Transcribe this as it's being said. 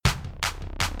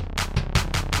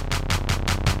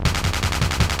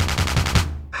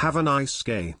Have a nice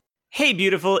gay. Hey,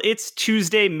 beautiful. It's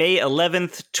Tuesday, May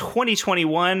 11th,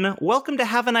 2021. Welcome to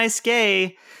Have a Nice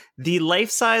Gay, the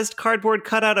life-sized cardboard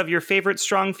cutout of your favorite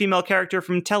strong female character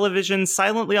from television,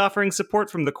 silently offering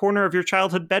support from the corner of your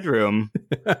childhood bedroom.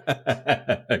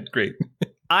 Great.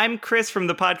 I'm Chris from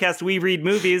the podcast We Read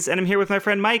Movies, and I'm here with my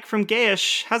friend Mike from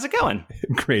Gayish. How's it going?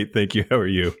 Great, thank you. How are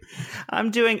you?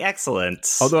 I'm doing excellent.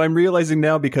 Although I'm realizing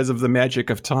now, because of the magic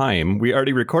of time, we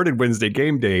already recorded Wednesday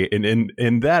Game Day, and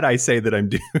in that I say that I'm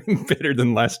doing better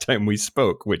than last time we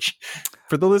spoke, which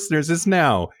for the listeners is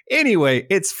now. Anyway,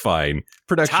 it's fine.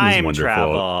 Production Time is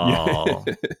wonderful. travel.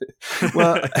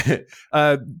 Well,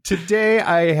 today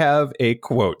I have a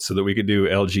quote so that we could do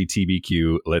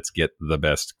LGTBQ. Let's get the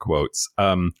best quotes.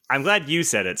 I'm glad you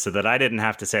said it so that I didn't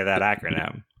have to say that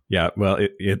acronym. Yeah, well,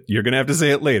 you're going to have to say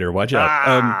it later. Watch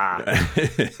out.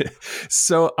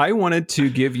 So I wanted to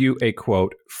give you a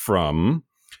quote from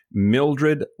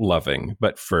Mildred Loving.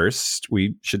 But first,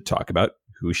 we should talk about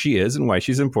who she is and why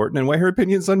she's important and why her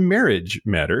opinions on marriage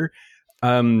matter.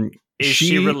 Is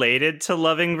she related to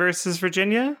Loving versus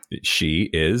Virginia? She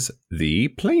is the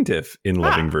plaintiff in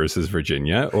Loving versus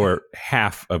Virginia, or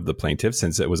half of the plaintiff,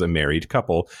 since it was a married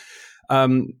couple.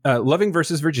 Loving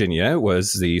versus Virginia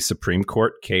was the Supreme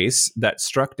Court case that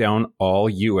struck down all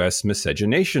U.S.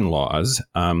 miscegenation laws.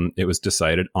 It was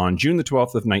decided on June the 12th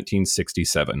of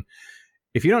 1967.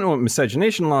 If you don't know what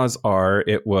miscegenation laws are,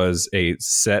 it was a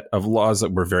set of laws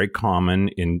that were very common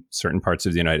in certain parts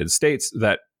of the United States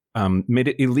that made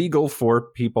it illegal for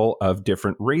people of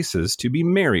different races to be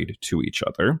married to each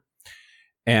other.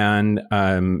 And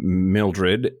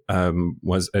Mildred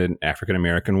was an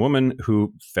African-American woman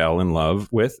who fell in love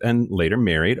with and later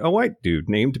married a white dude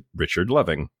named Richard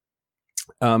Loving.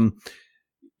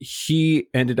 He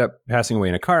ended up passing away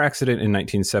in a car accident in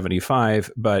 1975,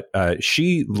 but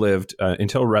she lived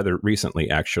until rather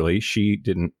recently, actually. She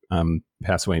didn't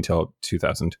pass away until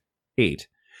 2008.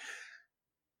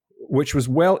 Which was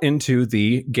well into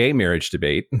the gay marriage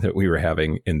debate that we were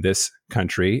having in this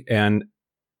country. And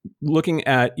looking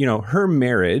at, her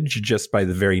marriage, just by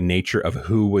the very nature of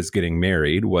who was getting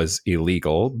married, was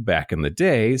illegal back in the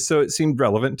day. So it seemed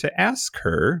relevant to ask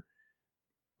her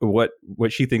what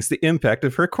she thinks the impact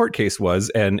of her court case was,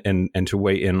 and to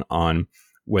weigh in on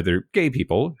whether gay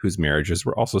people whose marriages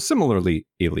were also similarly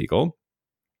illegal,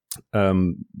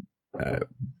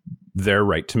 their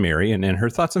right to marry, and her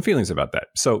thoughts and feelings about that.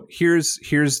 So here's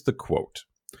the quote.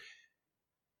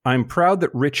 I'm proud that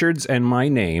Richard's and my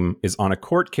name is on a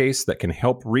court case that can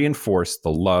help reinforce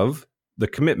the love, the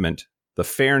commitment, the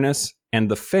fairness, and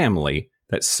the family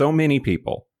that so many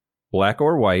people, black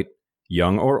or white,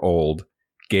 young or old,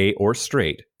 gay or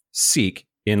straight, seek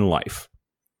in life.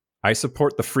 I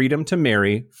support the freedom to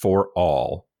marry for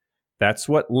all. That's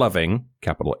what Loving,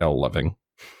 capital L Loving,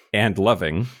 and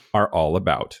Loving are all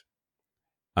about.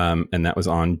 And that was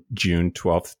on June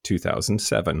 12th,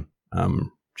 2007,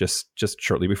 just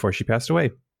shortly before she passed away.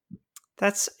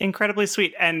 That's incredibly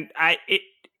sweet. And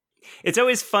it's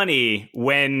always funny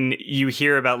when you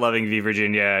hear about Loving v.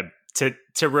 Virginia to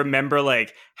remember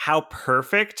like how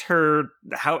perfect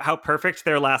how perfect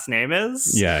their last name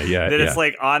is. Yeah. That it's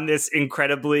like on this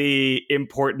incredibly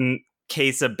important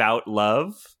case about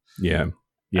love. Yeah.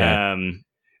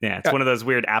 It's one of those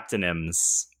weird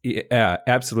aptonyms. Yeah,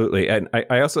 absolutely. And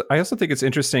I also think it's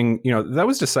interesting, that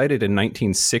was decided in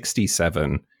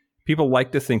 1967. People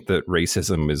like to think that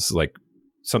racism is like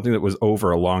something that was over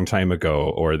a long time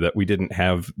ago, or that we didn't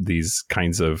have these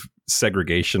kinds of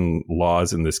segregation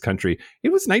laws in this country. It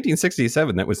was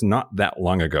 1967. That was not that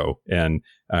long ago. And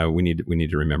we need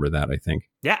to remember that, I think.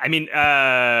 Yeah, I mean,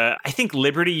 I think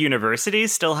Liberty University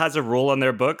still has a rule on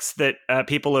their books that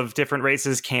people of different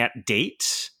races can't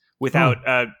date without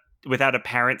a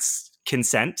parent's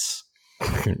consent.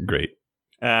 Great.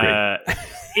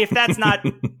 If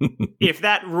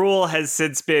that rule has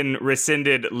since been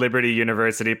rescinded, Liberty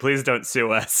University, please don't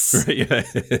sue us.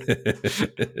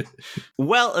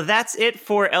 Well, that's it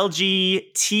for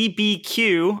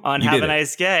LGTBQ on Have a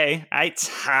Nice Gay.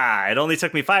 It only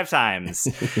took me 5 times.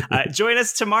 Join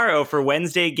us tomorrow for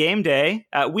Wednesday Game Day.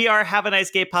 We are Have a Nice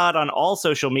Gay Pod on all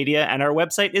social media, and our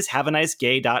website is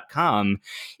haveanicegay.com.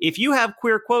 If you have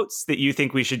queer quotes that you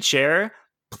think we should share,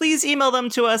 please email them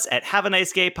to us at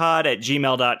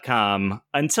haveanicegaypod@gmail.com.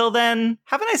 Until then,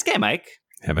 have a nice gay, Mike.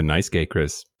 Have a nice gay,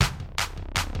 Chris.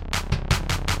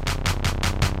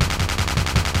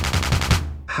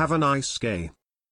 Have a nice gay.